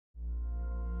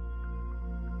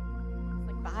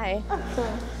Hi.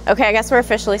 Okay, I guess we're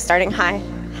officially starting. Hi.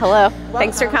 Hello.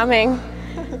 Thanks for coming.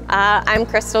 I'm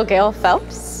Gale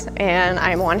Phelps, and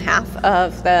I'm one half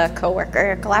of the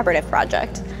Coworker collaborative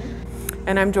project.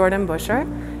 And I'm Buschur.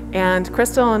 And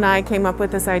Crystal and I came up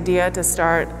with this idea to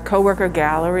start Coworker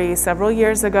Gallery several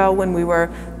years ago when we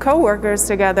were co-workers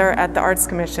together at the Arts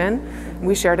Commission.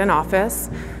 We shared an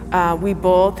office. We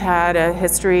both had a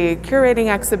history curating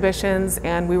exhibitions,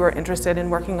 and we were interested in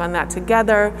working on that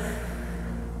together.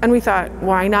 And we thought,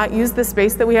 why not use the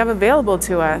space that we have available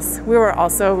to us? We were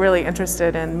also really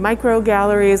interested in micro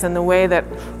galleries and the way that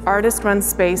artist-run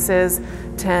spaces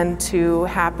tend to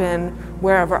happen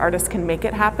wherever artists can make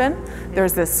it happen.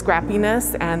 There's this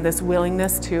scrappiness and this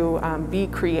willingness to be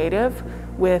creative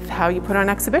with how you put on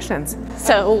exhibitions.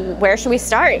 So where should we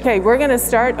start? Okay, we're gonna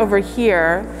start over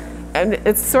here. And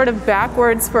it's sort of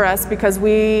backwards for us because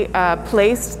we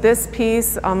placed this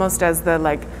piece almost as the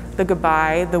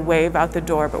goodbye, the wave out the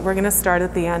door, but we're gonna start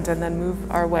at the end and then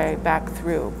move our way back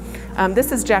through.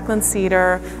 This is Jacqueline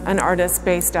Cedar, an artist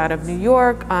based out of New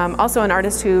York, also an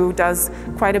artist who does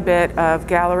quite a bit of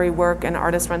gallery work and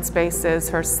artist-run spaces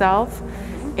herself.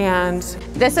 And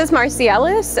this is Marcy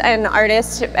Ellis, an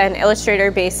artist and illustrator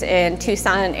based in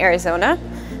Tucson, Arizona.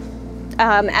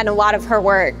 And a lot of her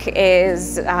work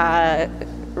is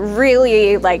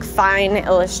really fine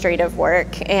illustrative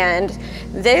work, and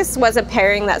this was a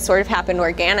pairing that sort of happened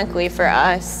organically for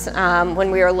us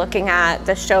when we were looking at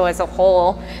the show as a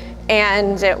whole,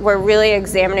 and we're really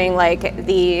examining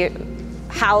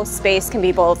how space can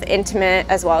be both intimate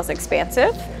as well as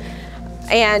expansive.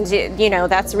 And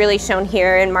that's really shown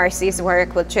here in Marcy's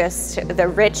work with just the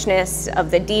richness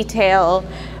of the detail,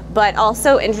 but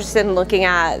also interested in looking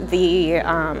at the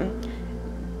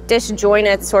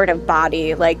disjointed sort of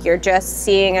body, like you're just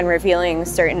seeing and revealing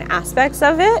certain aspects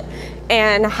of it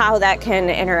and how that can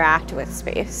interact with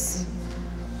space.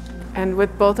 And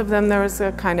with both of them, there was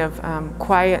a kind of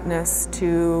quietness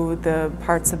to the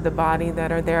parts of the body that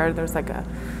are there. There's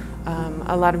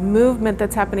a lot of movement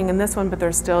that's happening in this one, but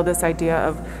there's still this idea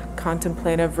of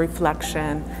contemplative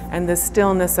reflection and the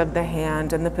stillness of the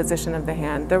hand and the position of the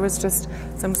hand. There was just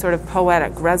some sort of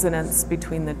poetic resonance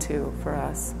between the two for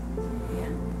us.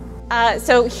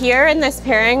 So here in this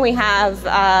pairing we have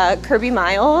Kirby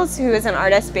Miles, who is an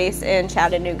artist based in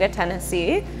Chattanooga,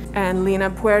 Tennessee. And Lina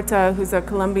Puerta, who's a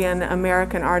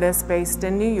Colombian-American artist based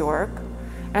in New York.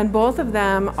 And both of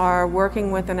them are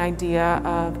working with an idea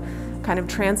of kind of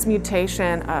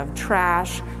transmutation of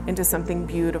trash into something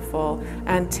beautiful,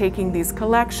 and taking these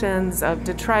collections of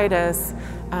detritus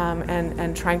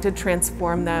and trying to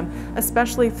transform them,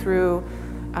 especially through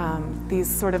these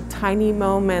sort of tiny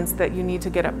moments that you need to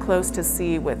get up close to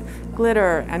see, with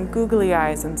glitter and googly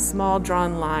eyes and small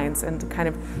drawn lines, and kind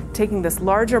of taking this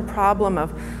larger problem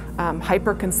of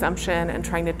hyperconsumption and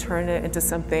trying to turn it into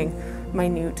something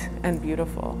minute and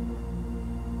beautiful.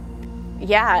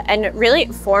 Yeah, and really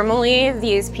formally,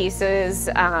 these pieces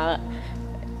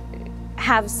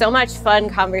have so much fun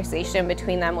conversation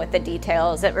between them with the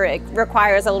details. It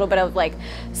requires a little bit of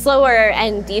slower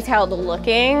and detailed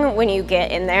looking when you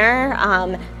get in there.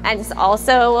 And it's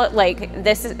also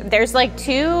there's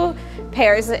two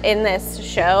pairs in this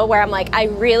show where I'm I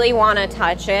really want to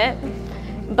touch it,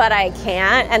 but I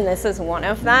can't, and this is one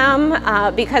of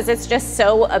them because it's just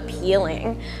so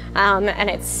appealing, and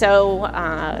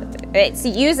it's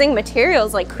using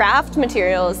materials like craft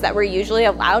materials that we're usually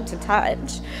allowed to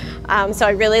touch. So I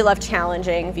really love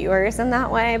challenging viewers in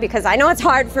that way, because I know it's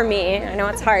hard for me, I know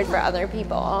it's hard for other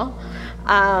people,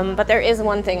 but there is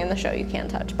one thing in the show you can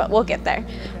touch, but we'll get there.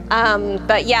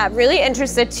 But yeah, really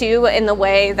interested too in the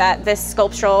way that this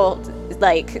sculptural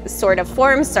sort of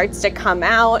form starts to come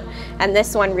out, and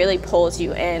this one really pulls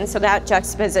you in. So that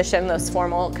juxtaposition, those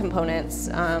formal components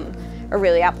are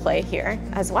really at play here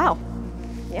as well.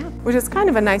 Yeah. Which is kind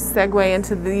of a nice segue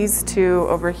into these two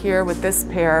over here with this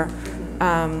pair.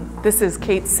 This is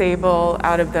Kate Sable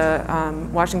out of the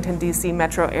Washington, D.C.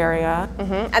 metro area.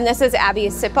 And this is Abby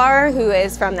Sipar, who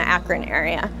is from the Akron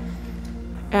area.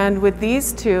 And with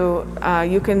these two,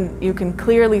 you can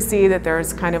clearly see that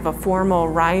there's kind of a formal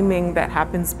rhyming that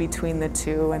happens between the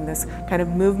two, and this kind of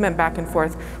movement back and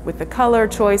forth with the color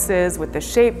choices, with the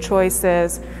shape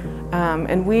choices.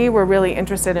 And we were really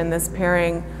interested in this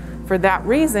pairing for that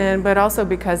reason, but also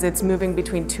because it's moving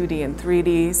between 2D and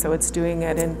 3D, so it's doing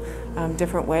it in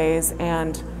different ways,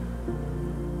 and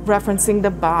referencing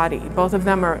the body. Both of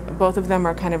them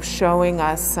are kind of showing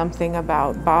us something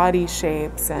about body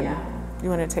shapes. And yeah. You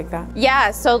want to take that?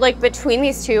 Yeah, so between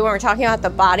these two, when we're talking about the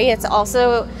body, it's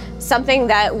also something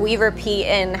that we repeat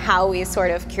in how we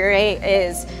sort of curate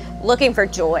is looking for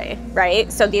joy,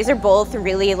 right? So these are both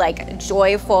really like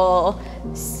joyful,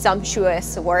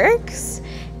 sumptuous works.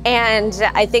 And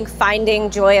I think finding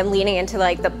joy and leaning into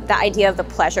like the idea of the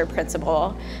pleasure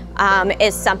principle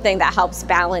is something that helps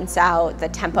balance out the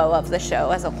tempo of the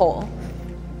show as a whole.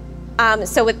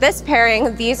 So with this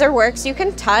pairing, these are works you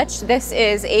can touch. This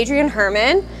is Adrienne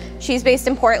Herman. She's based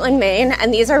in Portland, Maine,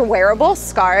 and these are wearable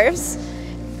scarves.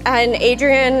 And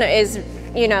Adrienne is,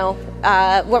 you know,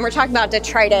 when we're talking about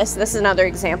detritus, this is another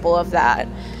example of that.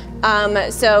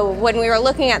 So when we were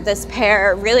looking at this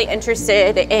pair, really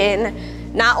interested in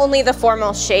not only the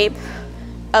formal shape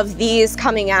of these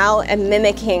coming out and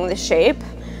mimicking the shape,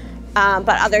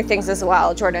 but other things as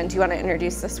well. Jordan, do you want to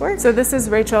introduce this work? So this is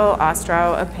Rachel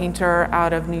Ostrow, a painter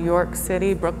out of New York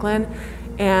City, Brooklyn.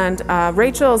 And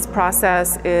Rachel's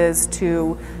process is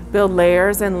to build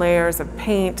layers and layers of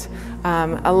paint,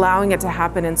 allowing it to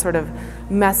happen in sort of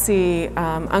messy,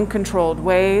 uncontrolled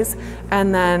ways.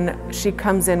 And then she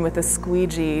comes in with a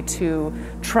squeegee to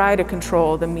try to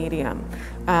control the medium.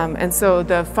 And so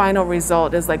the final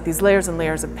result is like these layers and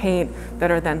layers of paint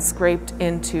that are then scraped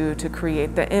into to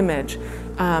create the image.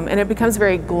 And it becomes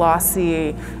very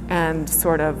glossy and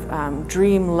sort of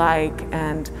dreamlike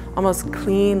and almost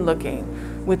clean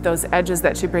looking with those edges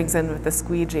that she brings in with the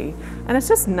squeegee. And it's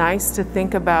just nice to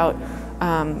think about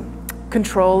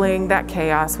controlling that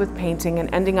chaos with painting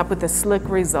and ending up with a slick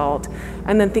result,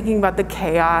 and then thinking about the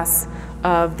chaos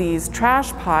of these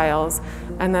trash piles,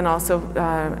 and then also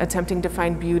attempting to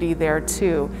find beauty there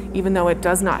too. Even though it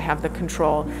does not have the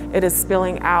control, it is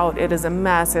spilling out, it is a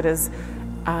mess, it is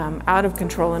out of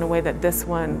control in a way that this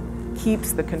one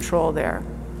keeps the control there.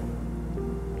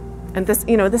 And this,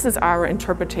 you know, this is our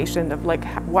interpretation of like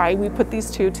why we put these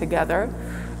two together.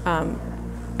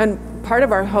 And part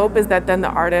of our hope is that then the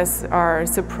artists are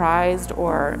surprised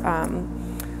or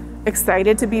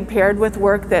excited to be paired with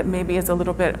work that maybe is a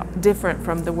little bit different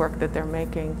from the work that they're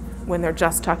making when they're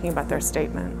just talking about their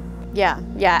statement.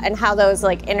 Yeah, and how those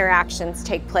like interactions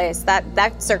take place.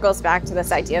 That circles back to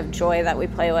this idea of joy that we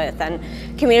play with and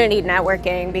community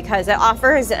networking, because it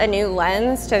offers a new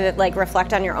lens to like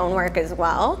reflect on your own work as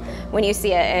well when you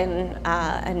see it in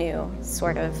a new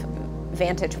sort of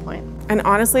vantage point. And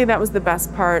honestly, that was the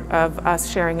best part of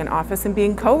us sharing an office and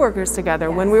being co-workers together.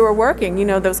 Yes. When we were working, you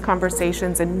know, those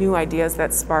conversations and new ideas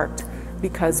that sparked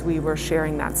because we were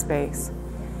sharing that space.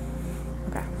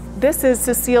 Okay. This is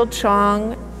Cecile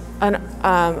Chong, an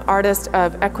artist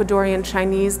of Ecuadorian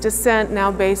Chinese descent,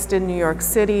 now based in New York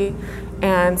City.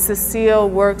 And Cecile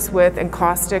works with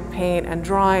encaustic paint and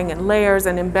drawing and layers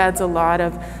and embeds a lot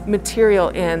of material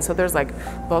in. So there's like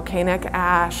volcanic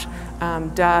ash,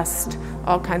 dust,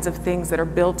 all kinds of things that are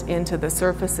built into the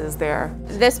surfaces there.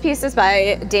 This piece is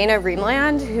by Dana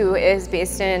Reamland, who is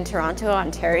based in Toronto,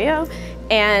 Ontario.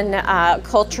 And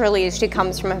culturally, she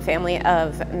comes from a family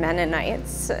of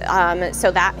Mennonites.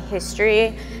 So that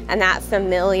history and that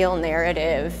familial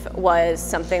narrative was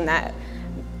something that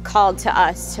called to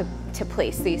us to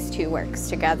place these two works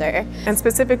together. And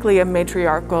specifically a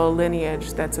matriarchal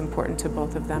lineage that's important to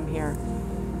both of them here.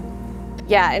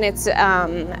 Yeah, and it's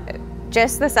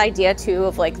just this idea too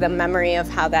of like the memory of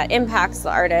how that impacts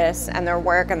the artists and their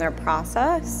work and their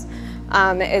process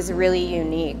is really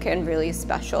unique and really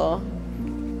special.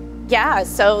 Yeah,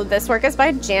 so this work is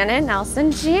by Janet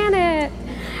Nelson. Janet,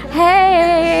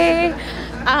 hey!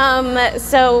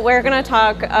 So we're gonna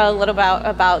talk a little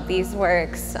about these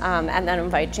works and then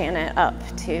invite Janet up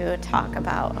to talk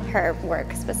about her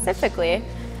work specifically.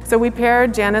 So we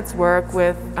paired Janet's work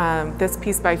with this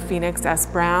piece by Phoenix S.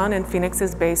 Brown, and Phoenix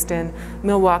is based in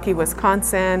Milwaukee,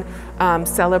 Wisconsin,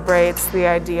 celebrates the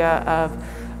idea of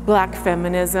Black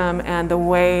feminism and the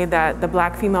way that the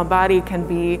Black female body can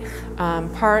be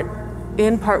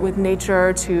in part with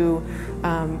nature to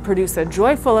produce a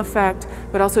joyful effect,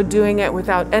 but also doing it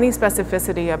without any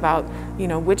specificity about, you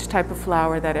know, which type of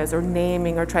flower that is, or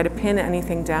naming or try to pin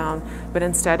anything down, but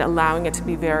instead allowing it to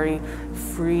be very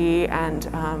free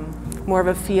and more of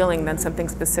a feeling than something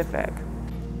specific.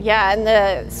 Yeah, and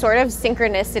the sort of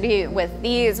synchronicity with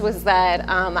these was that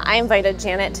I invited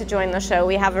Janet to join the show.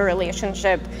 We have a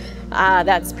relationship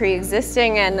that's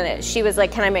pre-existing, and she was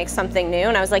like, can I make something new?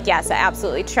 And I was like, yes, I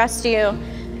absolutely trust you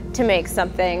to make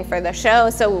something for the show.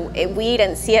 So we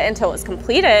didn't see it until it was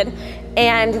completed,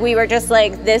 and we were just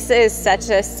like, this is such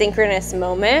a synchronous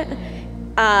moment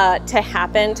to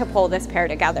happen to pull this pair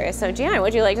together. So Janet,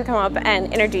 would you like to come up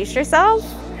and introduce yourself?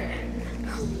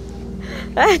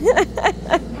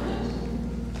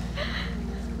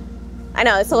 I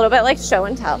know, it's a little bit like show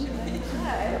and tell,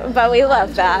 but we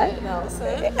love that.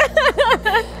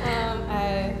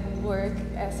 I work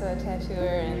as also a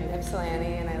tattooer in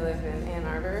Ypsilanti, and I live in Ann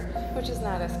Arbor, which is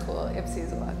not as cool.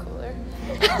 Ypsi's a lot cooler.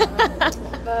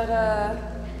 But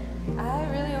I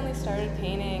really only started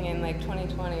painting in like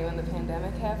 2020 when the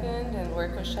pandemic happened and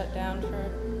work was shut down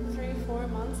for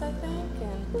 3-4 months, I think.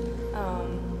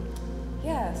 And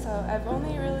yeah, so I've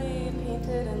only really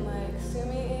painted in like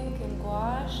sumi ink and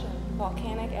gouache, and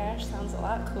volcanic ash sounds a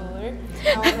lot cooler.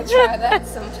 I want to try that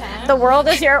sometime. The world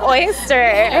is your oyster.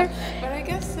 Yeah, but I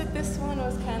guess that this one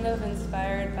was kind of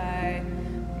inspired by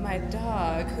my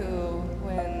dog, who,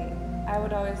 when I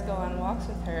would always go on walks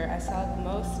with her, I saw the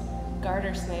most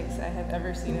garter snakes I have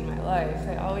ever seen in my life.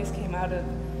 They always came out of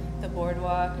the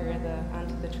boardwalk or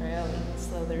onto the trail and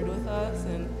slithered with us.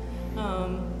 And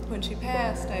when she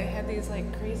passed, I had these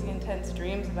like crazy intense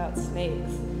dreams about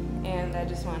snakes, and I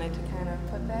just wanted to kind of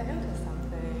put that into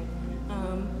something.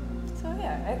 So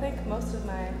yeah, I think most of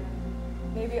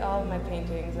maybe all of my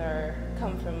paintings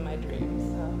come from my dreams.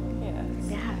 So yeah, it's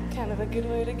kind of a good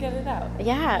way to get it out.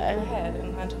 Yeah. Go ahead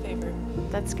and onto paper.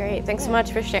 That's great. Thanks so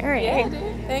much for sharing. Yeah,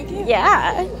 dude. Thank you.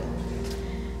 Yeah.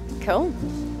 Cool.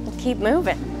 We'll keep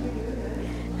moving.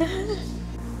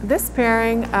 This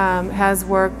pairing has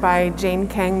work by Jane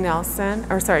Kang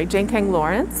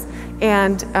Lawrence,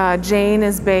 and Jane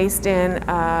is based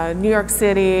in New York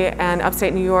City and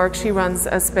upstate New York. She runs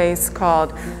a space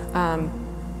called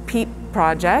Peat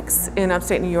Projects in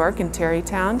upstate New York in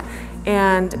Tarrytown,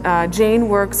 and Jane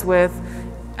works with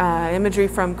imagery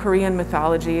from Korean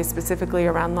mythology, specifically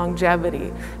around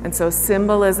longevity, and so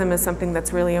symbolism is something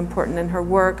that's really important in her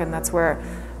work, and that's where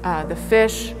the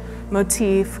fish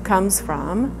motif comes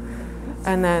from.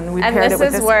 And then we paired it with this.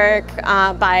 And this is work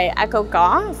by Echo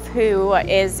Goff, who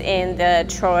is in the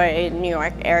Troy, New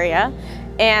York area.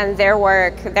 And their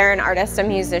work, they're an artist, a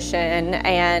musician,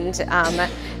 and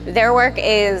their work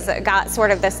got sort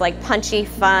of this like punchy,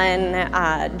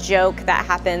 fun joke that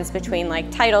happens between like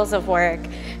titles of work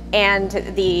and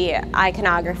the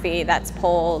iconography that's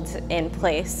pulled in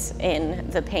place in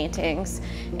the paintings.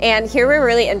 And here we're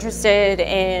really interested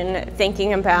in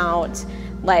thinking about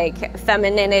like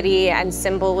femininity and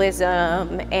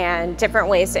symbolism and different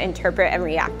ways to interpret and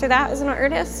react to that as an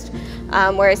artist.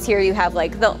 Whereas here you have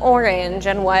like the orange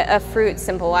and what a fruit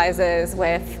symbolizes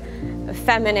with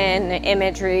feminine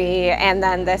imagery, and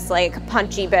then this like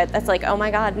punchy bit that's like, oh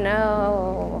my God,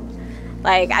 no.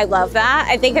 Like, I love that.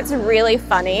 I think it's really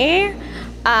funny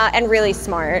and really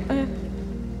smart.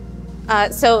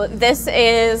 So this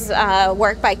is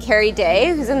work by Carrie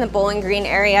Day, who's in the Bowling Green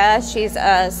area. She's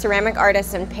a ceramic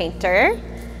artist and painter.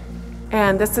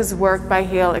 And this is work by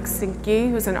Gale,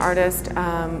 who's an artist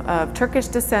of Turkish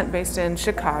descent based in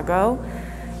Chicago.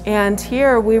 And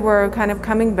here we were kind of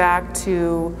coming back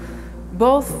to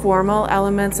both formal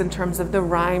elements in terms of the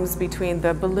rhymes between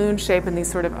the balloon shape and these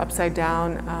sort of upside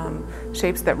down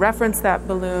shapes that reference that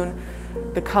balloon,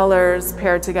 the colors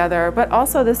paired together, but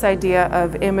also this idea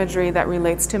of imagery that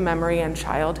relates to memory and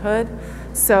childhood.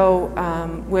 So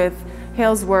with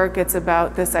Hale's work, it's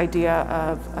about this idea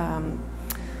of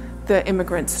the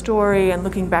immigrant story and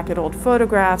looking back at old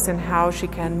photographs and how she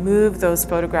can move those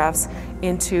photographs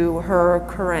into her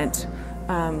current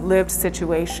lived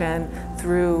situation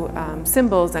through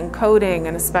symbols and coding,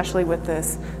 and especially with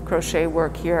this crochet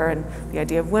work here and the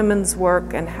idea of women's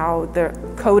work and how the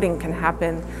coding can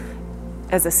happen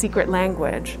as a secret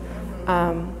language.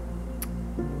 And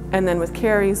then with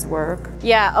Carrie's work.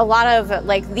 Yeah, a lot of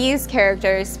like these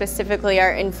characters specifically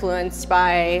are influenced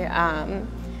by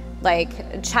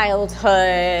like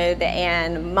childhood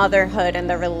and motherhood and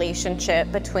the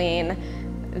relationship between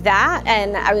that.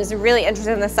 And I was really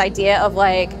interested in this idea of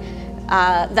like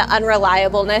the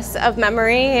unreliableness of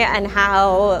memory, and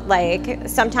how like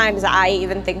sometimes I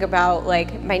even think about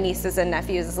like my nieces and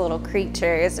nephews as little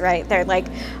creatures, right? They're like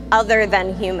other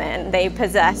than human. They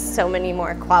possess so many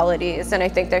more qualities, and I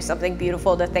think there's something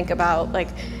beautiful to think about like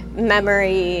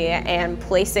memory and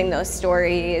placing those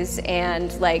stories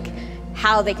and like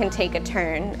how they can take a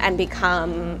turn and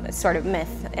become sort of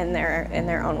myth in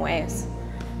their own ways.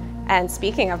 And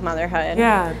speaking of motherhood.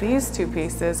 Yeah, these two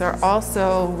pieces are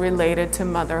also related to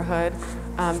motherhood.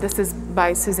 This is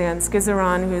by Suzanne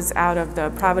Scizeron, who's out of the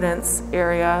Providence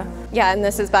area. Yeah, and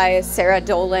this is by Sarah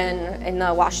Dolan in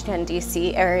the Washington,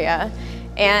 D.C. area.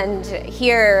 And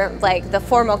here, like, the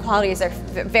formal qualities are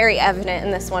very evident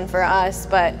in this one for us,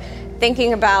 but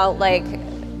thinking about, like,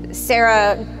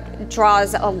 Sarah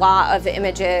draws a lot of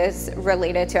images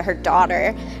related to her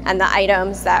daughter and the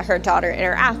items that her daughter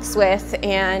interacts with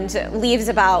and leaves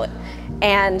about.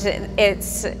 And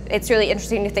it's really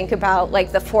interesting to think about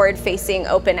like the forward-facing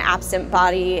open absent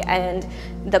body and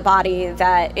the body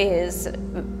that is,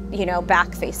 you know,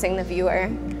 back-facing the viewer.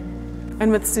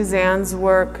 And with Suzanne's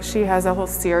work, she has a whole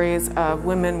series of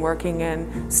women working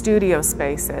in studio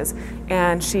spaces,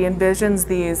 and she envisions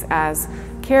these as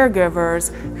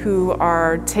caregivers who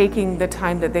are taking the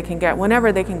time that they can get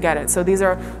whenever they can get it. So these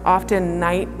are often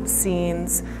night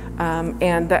scenes,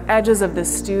 and the edges of the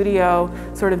studio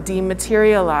sort of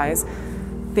dematerialize,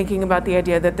 thinking about the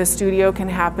idea that the studio can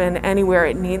happen anywhere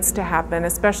it needs to happen,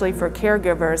 especially for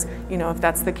caregivers, you know, if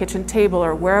that's the kitchen table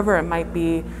or wherever it might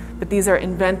be. But these are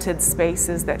invented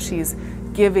spaces that she's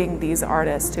giving these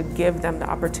artists to give them the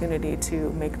opportunity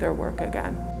to make their work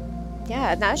again.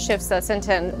 Yeah, and that shifts us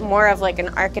into more of like an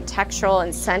architectural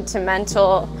and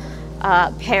sentimental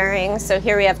pairing. So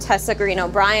here we have Tessa Green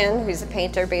O'Brien, who's a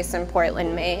painter based in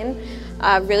Portland, Maine,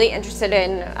 really interested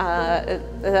in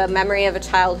the memory of a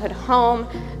childhood home,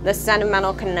 the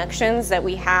sentimental connections that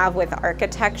we have with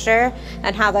architecture,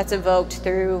 and how that's evoked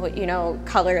through, you know,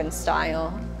 color and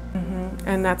style.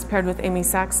 And that's paired with Amy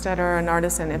Sackstetter, an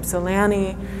artist in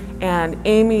Ypsilanti. And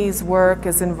Amy's work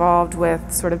is involved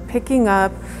with sort of picking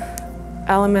up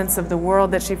elements of the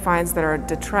world that she finds that are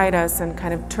detritus and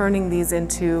kind of turning these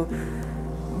into,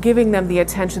 giving them the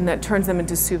attention that turns them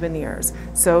into souvenirs.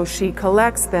 So she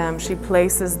collects them, she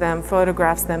places them,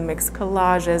 photographs them, makes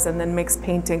collages, and then makes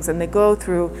paintings. And they go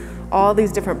through all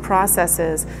these different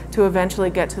processes to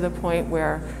eventually get to the point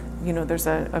where, you know, there's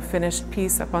a finished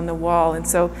piece up on the wall. And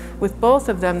so with both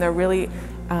of them, they're really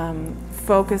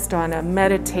focused on a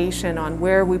meditation on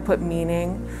where we put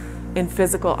meaning in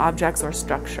physical objects or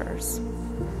structures.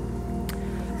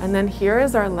 And then here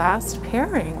is our last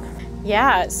pairing.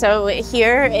 Yeah, so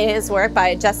here is work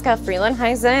by Jessica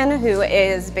Freelandheisen, who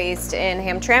is based in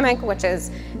Hamtramck, which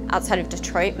is outside of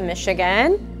Detroit,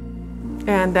 Michigan.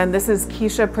 And then this is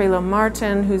Keisha Prelo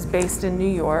Martin, who's based in New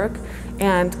York.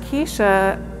 And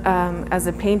Keisha, as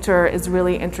a painter, is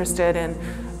really interested in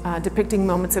depicting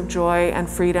moments of joy and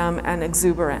freedom and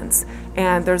exuberance.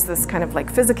 And there's this kind of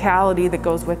like physicality that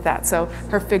goes with that. So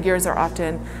her figures are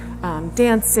often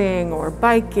dancing or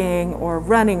biking or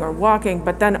running or walking,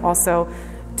 but then also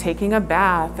taking a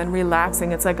bath and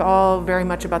relaxing. It's like all very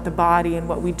much about the body and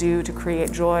what we do to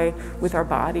create joy with our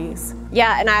bodies.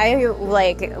 Yeah, and I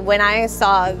like, when I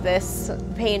saw this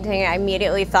painting, I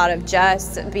immediately thought of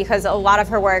Jess, because a lot of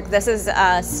her work, this is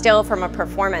still from a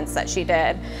performance that she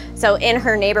did. So in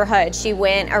her neighborhood, she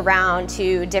went around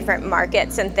to different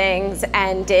markets and things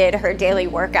and did her daily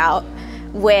workout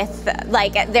with,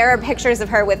 like, there are pictures of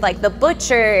her with like the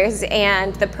butchers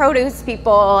and the produce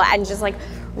people, and just like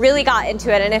really got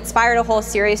into it and inspired a whole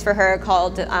series for her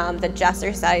called the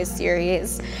Jessercise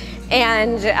series.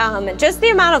 And just the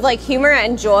amount of like humor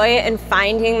and joy in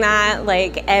finding that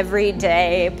like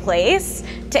everyday place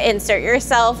to insert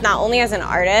yourself, not only as an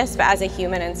artist, but as a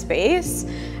human in space.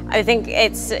 I think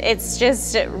it's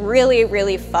just really,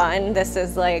 really fun. This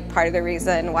is like part of the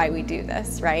reason why we do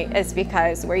this, right? Is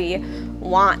because we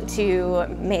want to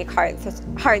make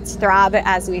hearts throb,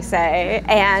 as we say,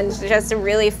 and just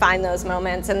really find those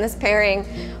moments. And this pairing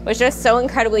was just so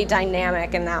incredibly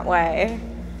dynamic in that way.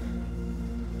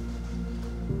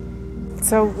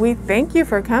 So we thank you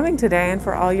for coming today and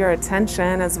for all your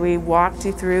attention as we walked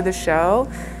you through the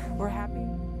show.